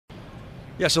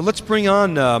Yeah, so let's bring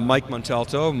on Mike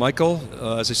Montalto. Michael,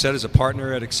 as I said, is a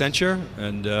partner at Accenture.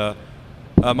 And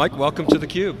Mike, welcome to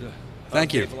theCUBE.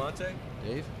 Thank you. Dave Vellante.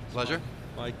 Dave, pleasure.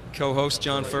 My co-host,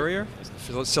 John Furrier,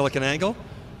 Silicon Angle.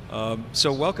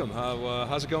 So welcome.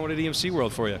 How's it going at EMC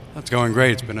World for you? It's going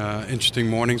great. It's been an interesting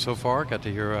morning so far. Got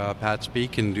to hear Pat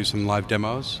speak and do some live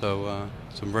demos. So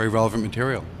some very relevant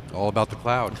material. All about the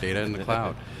cloud, data in the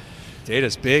cloud.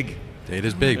 Data's big.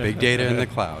 Data's big data in the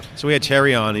cloud. So we had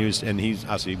Terry on, he's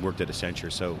obviously worked at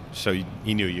Accenture, so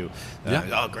he knew you. Yeah.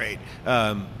 Oh, great.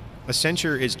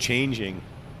 Accenture is changing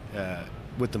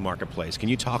with the marketplace. Can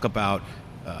you talk about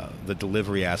the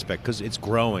delivery aspect? Because it's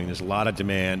growing. There's a lot of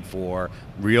demand for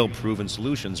real proven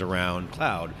solutions around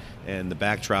cloud. And the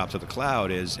backdrop to the cloud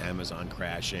is Amazon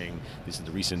crashing. This is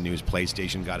the recent news,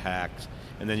 PlayStation got hacked.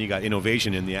 And then you got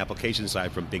innovation in the application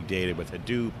side from big data with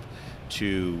Hadoop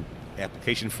to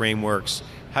application frameworks.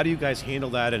 How do you guys handle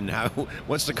that, and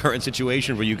what's the current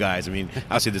situation for you guys? I mean,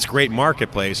 obviously this great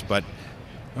marketplace, but...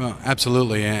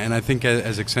 Absolutely, and I think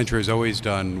as Accenture has always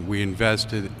done, we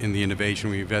invest in the innovation,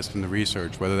 we invest in the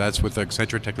research, whether that's with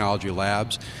Accenture Technology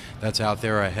Labs, that's out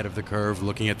there ahead of the curve,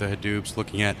 looking at the Hadoops,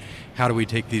 looking at how do we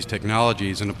take these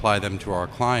technologies and apply them to our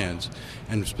clients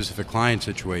and specific client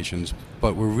situations.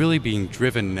 But we're really being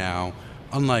driven now,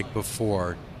 unlike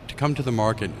before, to come to the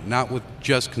market not with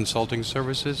just consulting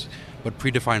services, but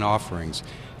predefined offerings.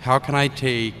 How can I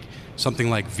take something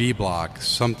like vBlock,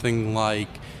 something like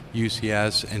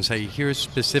UCS, and say, here's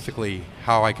specifically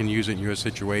how I can use it in your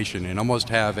situation, and almost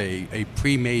have a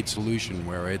pre-made solution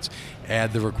where it's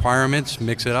add the requirements,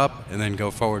 mix it up, and then go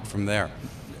forward from there.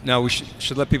 Now, we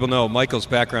should let people know, Michael's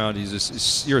background,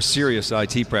 you're a serious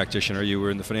IT practitioner. You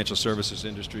were in the financial services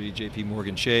industry, JP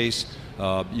Morgan Chase.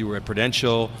 You were at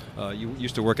Prudential. You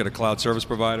used to work at a cloud service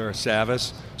provider,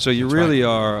 Savvis. So you That's really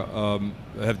right.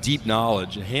 have deep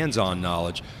knowledge, hands-on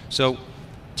knowledge. So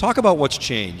talk about what's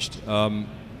changed.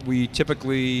 We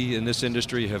typically, in this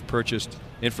industry, have purchased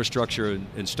infrastructure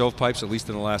in stovepipes, at least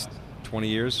in the last 20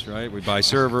 years, right? We buy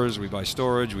servers, we buy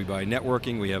storage, we buy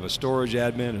networking, we have a storage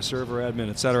admin, a server admin,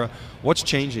 et cetera. What's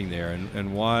changing there,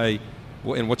 and why,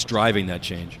 and what's driving that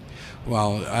change?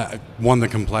 Well, one, the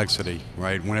complexity,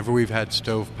 right? Whenever we've had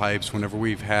stovepipes, whenever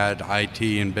we've had IT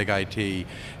and big IT,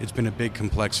 it's been a big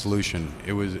complex solution.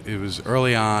 It was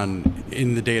early on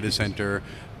in the data center,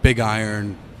 big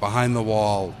iron, behind the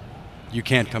wall, you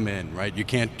can't come in, right? You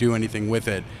can't do anything with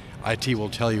it. IT will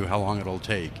tell you how long it'll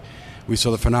take. We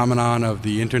saw the phenomenon of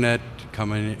the internet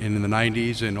coming in the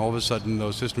 90s, and all of a sudden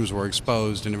those systems were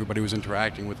exposed and everybody was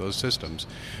interacting with those systems.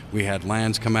 We had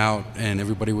LANs come out and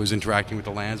everybody was interacting with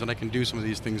the LANs, and I can do some of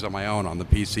these things on my own on the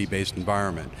PC-based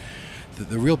environment.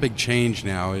 The real big change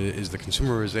now is the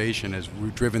consumerization has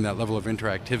driven that level of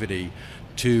interactivity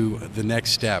to the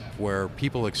next step, where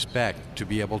people expect to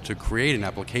be able to create an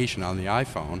application on the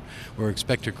iPhone, or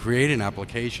expect to create an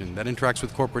application that interacts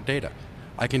with corporate data.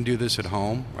 I can do this at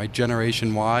home, right?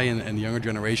 Generation Y and the younger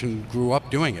generation grew up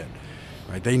doing it,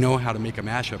 right? They know how to make a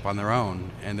mashup on their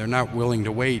own, and they're not willing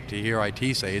to wait to hear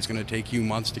IT say it's going to take you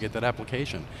months to get that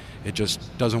application. It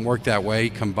just doesn't work that way,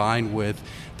 combined with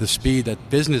the speed that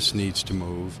business needs to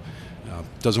move.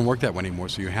 Doesn't work that way anymore,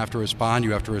 so you have to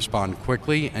respond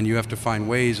quickly, and you have to find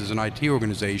ways as an IT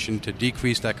organization to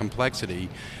decrease that complexity,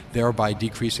 thereby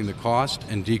decreasing the cost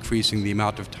and decreasing the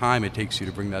amount of time it takes you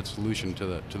to bring that solution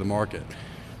to the market.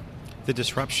 The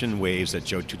disruption waves that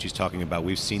Joe Tucci's talking about,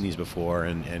 we've seen these before,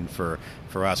 and for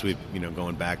us, we've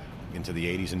going back into the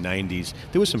 80s and 90s,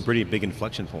 there was some pretty big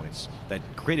inflection points that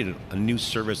created a new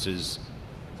services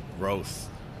growth,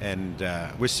 and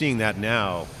we're seeing that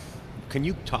now. Can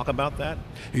you talk about that?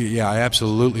 Yeah, I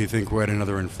absolutely think we're at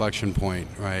another inflection point,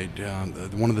 right?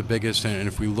 One of the biggest, and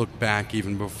if we look back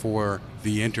even before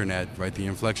the internet, right, the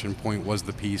inflection point was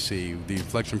the PC. The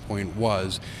inflection point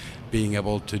was being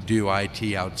able to do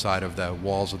IT outside of the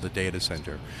walls of the data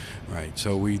center, right?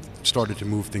 So we started to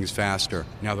move things faster.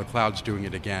 Now the cloud's doing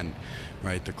it again,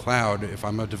 right? The cloud, if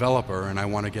I'm a developer and I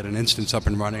want to get an instance up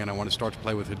and running and I want to start to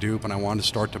play with Hadoop and I want to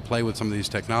start to play with some of these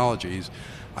technologies,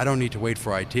 I don't need to wait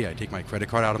for IT. I take my credit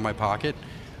card out of my pocket,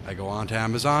 I go on to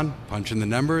Amazon, punch in the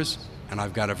numbers, and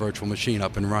I've got a virtual machine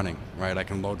up and running, right? I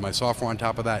can load my software on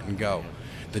top of that and go.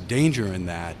 The danger in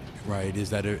that, right,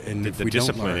 is that if the we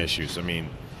discipline don't learn, issues, I mean,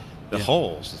 the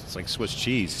holes, it's like Swiss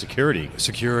cheese, security,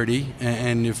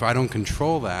 and if I don't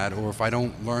control that, or if I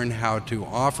don't learn how to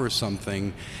offer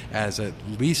something as at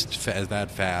least as that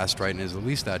fast, right, and as at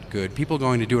least that good, people are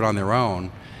going to do it on their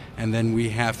own, and then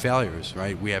we have failures,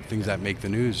 right? We have things that make the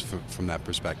news from that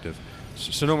perspective.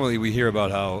 So normally we hear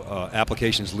about how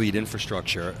applications lead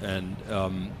infrastructure, and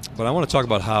but I want to talk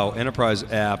about how enterprise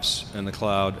apps and the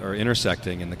cloud are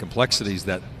intersecting and the complexities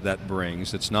that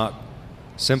brings. It's not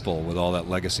simple with all that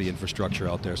legacy infrastructure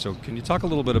out there. So can you talk a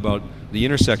little bit about the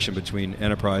intersection between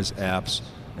enterprise apps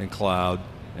and cloud,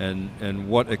 and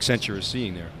what Accenture is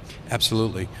seeing there?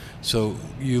 Absolutely. So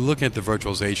you look at the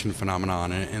virtualization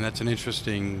phenomenon, and that's an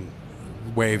interesting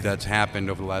wave that's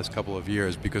happened over the last couple of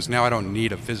years, because now I don't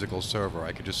need a physical server.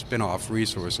 I could just spin off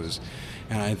resources.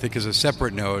 And I think as a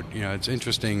separate note, it's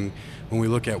interesting when we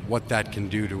look at what that can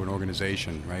do to an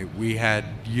organization, right? We had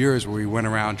years where we went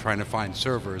around trying to find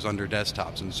servers under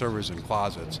desktops and servers in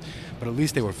closets, but at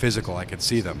least they were physical, I could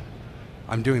see them.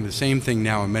 I'm doing the same thing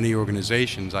now in many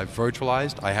organizations. I've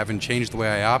virtualized, I haven't changed the way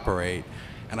I operate,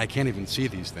 and I can't even see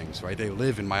these things, right? They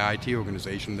live in my IT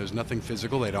organization. There's nothing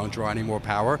physical. They don't draw any more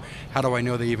power. How do I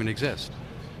know they even exist,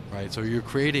 right? So you're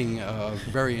creating a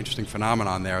very interesting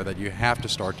phenomenon there that you have to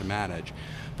start to manage.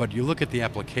 But you look at the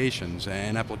applications,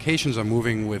 and applications are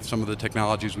moving with some of the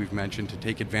technologies we've mentioned to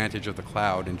take advantage of the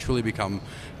cloud and truly become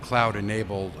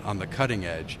cloud-enabled on the cutting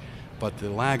edge. But the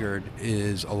laggard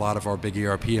is a lot of our big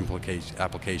ERP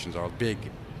applications, our big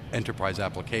enterprise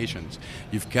applications.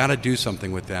 You've got to do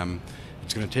something with them.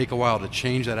 It's going to take a while to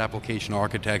change that application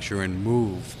architecture and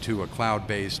move to a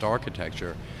cloud-based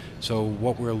architecture. So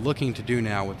what we're looking to do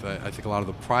now with, I think, a lot of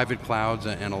the private clouds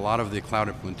and a lot of the cloud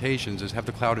implementations is have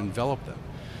the cloud envelop them,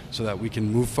 so that we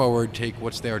can move forward, take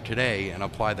what's there today and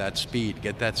apply that speed,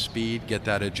 get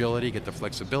that agility, get the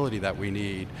flexibility that we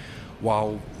need,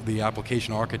 while the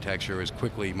application architecture is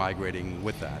quickly migrating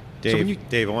with that.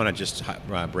 Dave, I want to just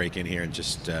break in here and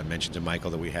just mention to Michael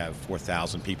that we have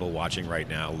 4,000 people watching right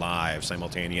now, live,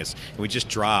 simultaneous, and we just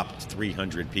dropped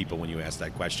 300 people when you asked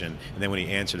that question, and then when he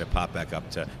answered it, popped back up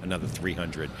to another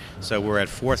 300. So we're at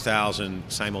 4,000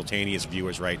 simultaneous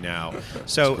viewers right now.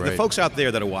 So the folks out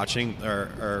there that are watching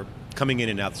are coming in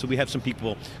and out. So we have some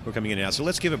people who are coming in and out. So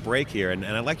let's give a break here, and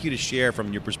I'd like you to share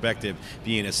from your perspective,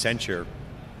 being Accenture,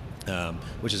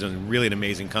 which is really an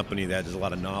amazing company that has a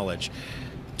lot of knowledge.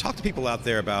 Talk to people out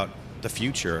there about the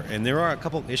future, and there are a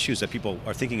couple issues that people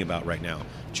are thinking about right now.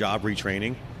 Job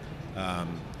retraining,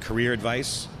 career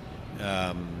advice,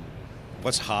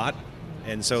 what's hot,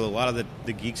 and so a lot of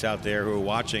the geeks out there who are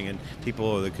watching and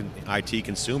people, the IT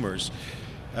consumers,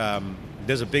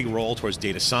 there's a big role towards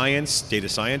data science, data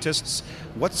scientists.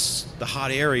 What's the hot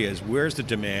areas? Where's the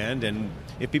demand? And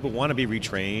if people want to be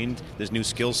retrained, there's new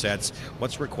skill sets,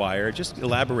 what's required? Just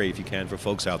elaborate if you can for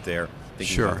folks out there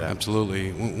thinking about that. Sure,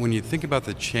 absolutely. When you think about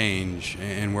the change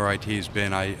and where IT has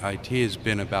been, IT has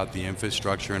been about the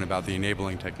infrastructure and about the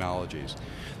enabling technologies.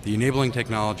 The enabling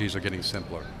technologies are getting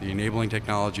simpler. The enabling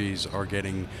technologies are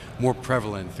getting more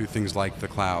prevalent through things like the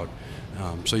cloud.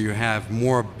 So you have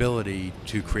more ability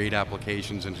to create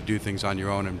applications and to do things on your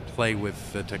own and play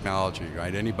with the technology,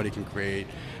 right? Anybody can create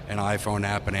an iPhone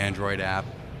app, an Android app,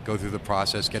 go through the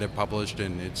process, get it published,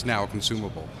 and it's now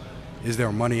consumable. Is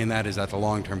there money in that? Is that the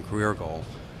long-term career goal?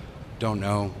 Don't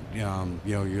know.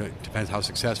 It depends how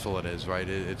successful it is, right?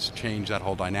 It's changed that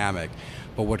whole dynamic.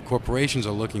 But what corporations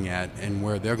are looking at and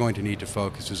where they're going to need to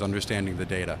focus is understanding the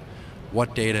data.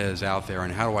 What data is out there,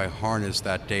 and how do I harness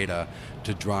that data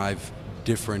to drive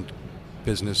different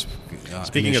business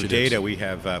Speaking initiatives. of data, we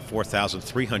have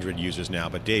 4,300 users now.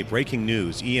 But Dave, breaking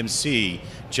news, EMC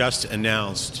just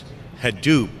announced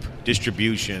Hadoop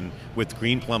distribution with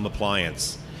Greenplum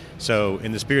Appliance. So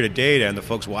in the spirit of data and the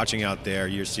folks watching out there,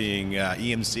 you're seeing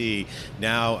EMC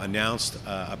now announced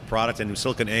a product, and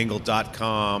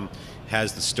siliconangle.com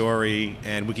has the story,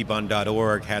 and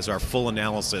wikibon.org has our full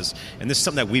analysis. And this is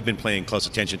something that we've been paying close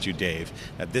attention to, Dave,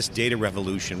 that this data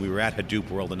revolution, we were at Hadoop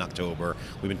World in October.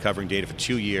 We've been covering data for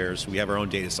 2 years. We have our own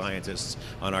data scientists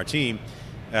on our team.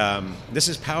 This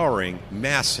is powering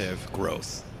massive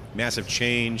growth, massive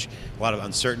change, a lot of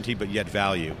uncertainty, but yet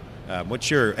value. What's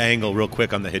your angle, real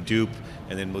quick, on the Hadoop,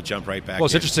 and then we'll jump right back Well,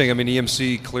 it's in. interesting. I mean,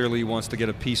 EMC clearly wants to get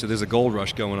a piece of, there's a gold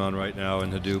rush going on right now in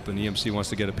Hadoop, and EMC wants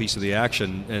to get a piece of the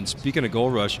action. And speaking of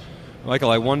gold rush, Michael,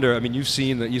 I wonder, I mean, you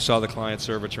saw the client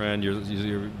server trend,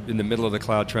 you're in the middle of the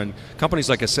cloud trend. Companies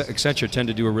like Accenture tend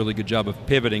to do a really good job of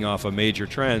pivoting off of major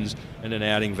trends and then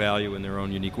adding value in their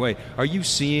own unique way. Are you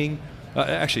seeing,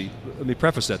 actually, let me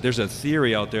preface that. There's a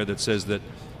theory out there that says that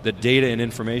data and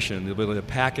information, the ability to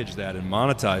package that and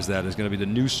monetize that is going to be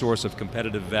the new source of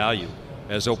competitive value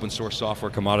as open source software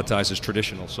commoditizes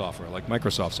traditional software, like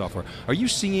Microsoft software. Are you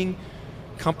seeing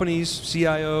companies,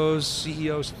 CIOs,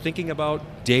 CEOs thinking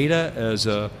about data as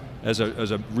a as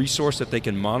a resource that they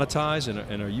can monetize,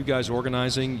 and are you guys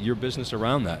organizing your business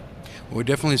around that? We're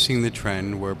definitely seeing the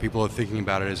trend where people are thinking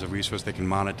about it as a resource they can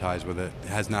monetize with it. It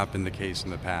has not been the case in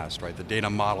the past, right? The data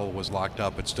model was locked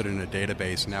up, it stood in a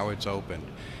database, now it's open.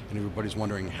 And everybody's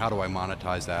wondering, how do I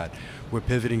monetize that? We're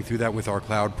pivoting through that with our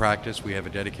cloud practice. We have a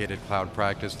dedicated cloud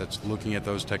practice that's looking at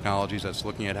those technologies, that's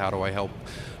looking at how do I help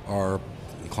our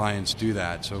clients do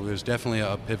that. So there's definitely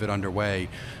a pivot underway,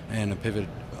 and a pivot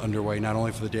underway not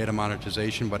only for the data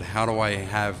monetization, but how do I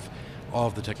have all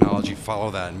of the technology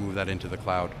follow that and move that into the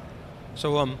cloud.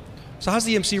 So how's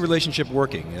the EMC relationship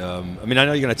working? I mean, I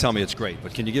know you're going to tell me it's great,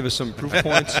 but can you give us some proof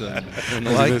points? And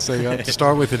the like? To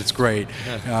start with it's great.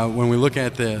 When we look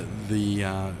at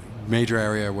the major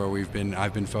area where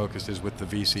I've been focused is with the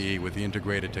VCE, with the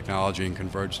integrated technology and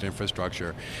converged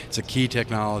infrastructure. It's a key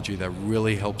technology that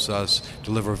really helps us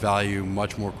deliver value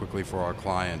much more quickly for our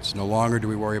clients. No longer do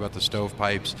we worry about the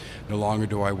stovepipes, no longer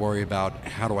do I worry about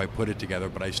how do I put it together,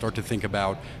 but I start to think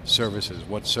about services.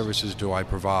 What services do I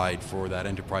provide for that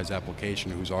enterprise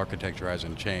application whose architecture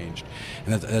hasn't changed?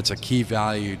 And that's a key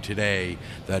value today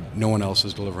that no one else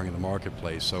is delivering in the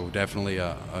marketplace. So definitely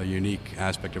a unique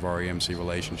aspect of our EMC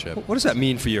relationship. What does that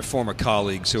mean for your former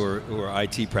colleagues who are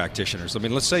IT practitioners? I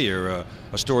mean, let's say you're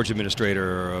a storage administrator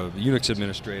or a Unix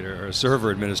administrator or a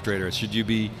server administrator. Should you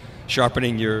be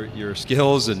sharpening your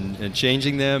skills and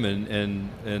changing them,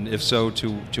 and if so,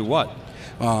 to what?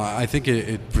 I think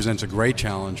it presents a great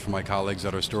challenge for my colleagues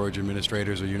that are storage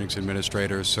administrators or Unix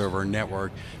administrators, server,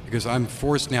 network, because I'm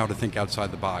forced now to think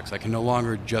outside the box. I can no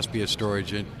longer just be a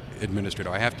storage administrator.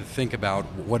 I have to think about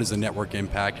what is the network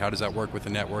impact, how does that work with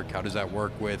the network, how does that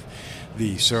work with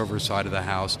the server side of the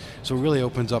house. So it really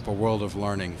opens up a world of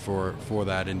learning for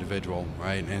that individual,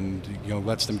 right? And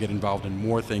lets them get involved in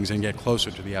more things and get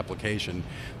closer to the application,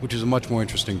 which is a much more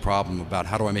interesting problem about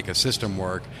how do I make a system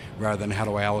work rather than how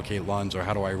do I allocate LUNs or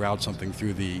how do I route something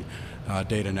through the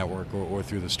data network or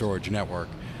through the storage network.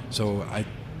 So I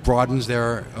broadens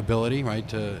their ability, right,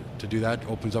 to do that,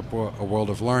 opens up a world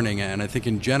of learning, and I think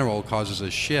in general causes a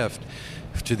shift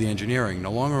to the engineering.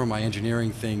 No longer am I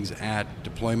engineering things at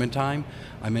deployment time,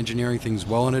 I'm engineering things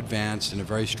well in advance in a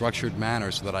very structured manner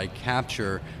so that I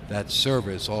capture that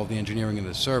service, all of the engineering in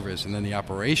the service, and then the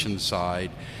operations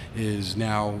side is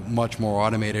now much more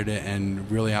automated and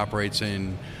really operates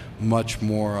in much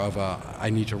more of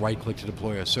I need to right-click to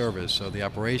deploy a service. So the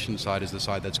operations side is the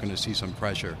side that's going to see some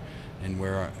pressure, and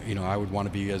where I would want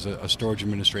to be as a storage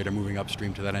administrator moving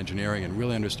upstream to that engineering and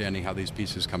really understanding how these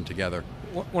pieces come together.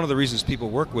 One of the reasons people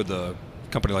work with a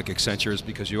company like Accenture is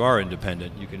because you are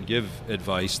independent. You can give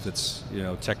advice that's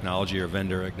technology or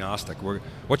vendor agnostic.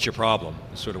 What's your problem?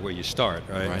 Is sort of where you start,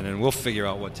 right? And then we'll figure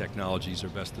out what technologies are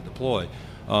best to deploy.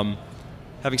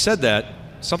 Having said that,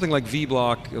 something like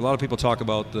vBlock, a lot of people talk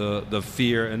about the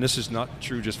fear, and this is not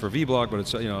true just for vBlock, but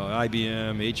it's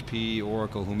IBM, HP,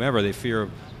 Oracle, whomever, they fear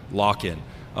of lock-in.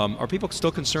 Are people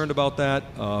still concerned about that?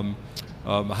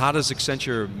 How does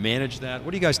Accenture manage that?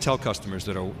 What do you guys tell customers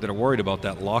that are worried about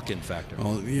that lock-in factor?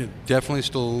 Well, definitely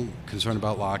still concerned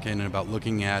about lock-in and about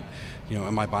looking at,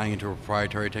 am I buying into a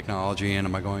proprietary technology and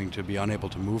am I going to be unable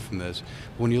to move from this?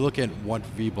 When you look at what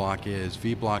vBlock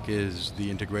is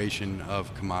the integration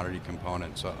of commodity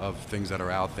components, of things that are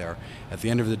out there. At the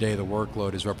end of the day, the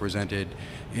workload is represented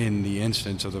in the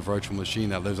instance of the virtual machine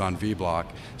that lives on vBlock,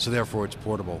 so therefore it's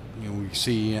portable. We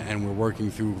see and we're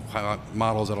working through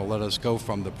models that will let us go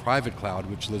from the private cloud,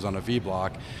 which lives on a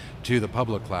vBlock, to the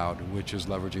public cloud, which is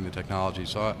leveraging the technology.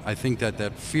 So I think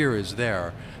that fear is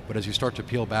there, but as you start to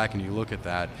peel back and you look at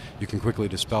that, you can quickly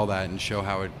dispel that and show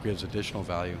how it gives additional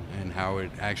value and how it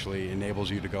actually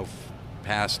enables you to go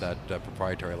past that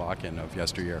proprietary lock-in of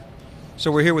yesteryear.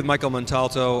 So we're here with Michael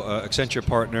Montalto, Accenture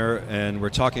partner, and we're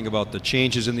talking about the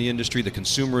changes in the industry, the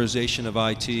consumerization of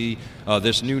IT,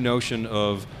 this new notion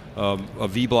of a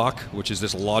vBlock, which is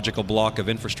this logical block of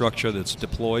infrastructure that's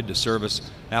deployed to service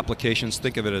applications.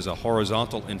 Think of it as a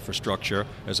horizontal infrastructure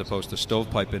as opposed to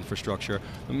stovepipe infrastructure.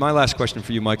 My last question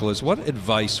for you, Michael, is what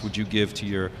advice would you give to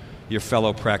your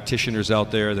fellow practitioners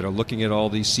out there that are looking at all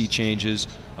these sea changes?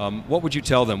 What would you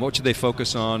tell them? What should they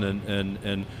focus on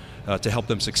and to help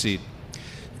them succeed?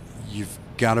 You've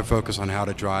got to focus on how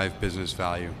to drive business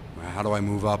value. How do I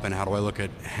move up and how do I look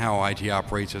at how IT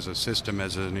operates as a system,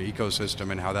 as an ecosystem,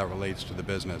 and how that relates to the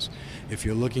business? If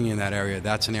you're looking in that area,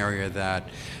 that's an area that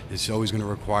is always going to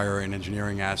require an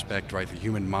engineering aspect, right? The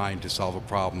human mind to solve a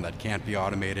problem that can't be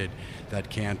automated, that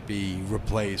can't be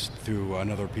replaced through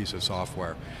another piece of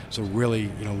software. So really,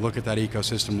 look at that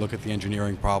ecosystem, look at the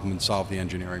engineering problem, and solve the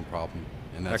engineering problem.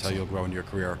 And that's Excellent. how you'll grow in your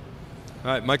career.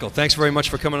 All right, Michael, thanks very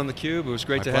much for coming on theCUBE. It was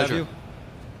great to have you.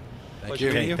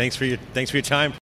 Pleasure meeting you. Thanks for your time.